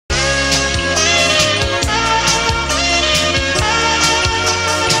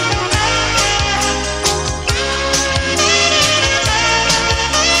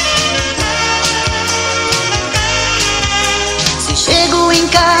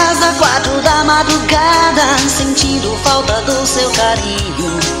falta do seu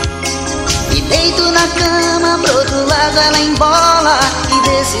carinho. Me deito na cama, pro outro lado ela embola, e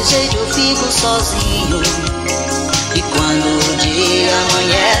desse jeito eu fico sozinho. E quando o dia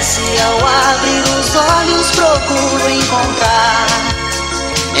amanhece, ao abrir os olhos procuro encontrar.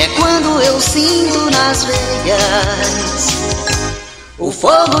 É quando eu sinto nas veias o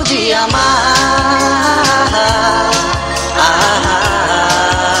fogo de amar.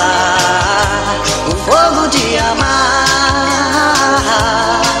 O fogo de amar.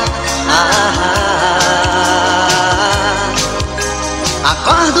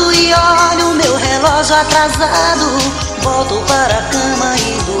 Acordo e olho meu relógio atrasado, volto para a cama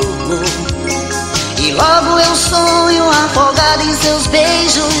e durmo. E logo eu sonho afogado em seus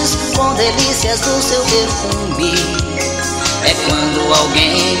beijos, com delícias do seu perfume. É quando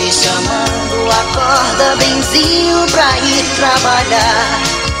alguém me chamando acorda benzinho pra ir trabalhar,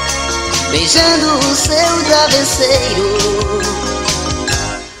 beijando o seu travesseiro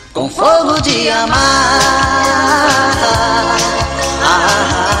com fogo de amar.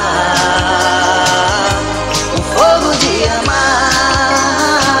 Um fogo de amar.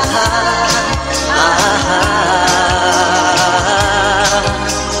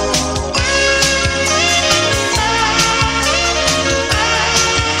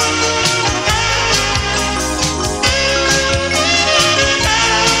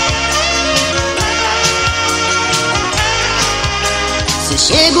 Se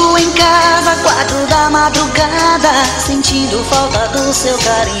chego em casa 4 da madrugada, sentindo falta do seu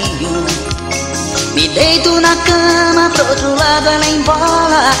carinho, me deito na cama, pro outro lado ela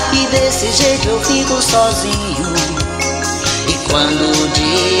embola, e desse jeito eu fico sozinho. E quando o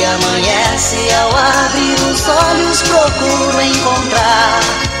dia amanhece, ao abrir os olhos procuro encontrar.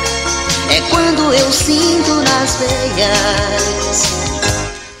 É quando eu sinto nas veias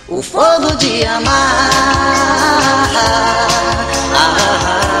o fogo de amar.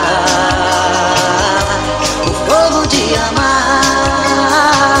 O fogo de amar.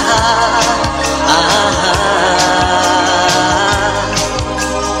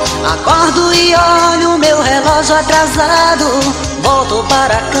 Acordo e olho meu relógio atrasado, volto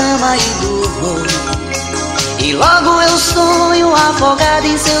para a cama e durmo. E logo eu sonho afogado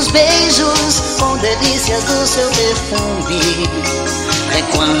em seus beijos, com delícias do seu perfume. É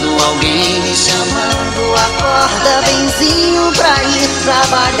quando alguém me chamando acorda benzinho pra ir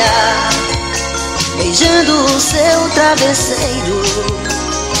trabalhar, beijando o seu travesseiro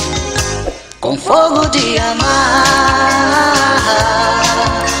com fogo de amar.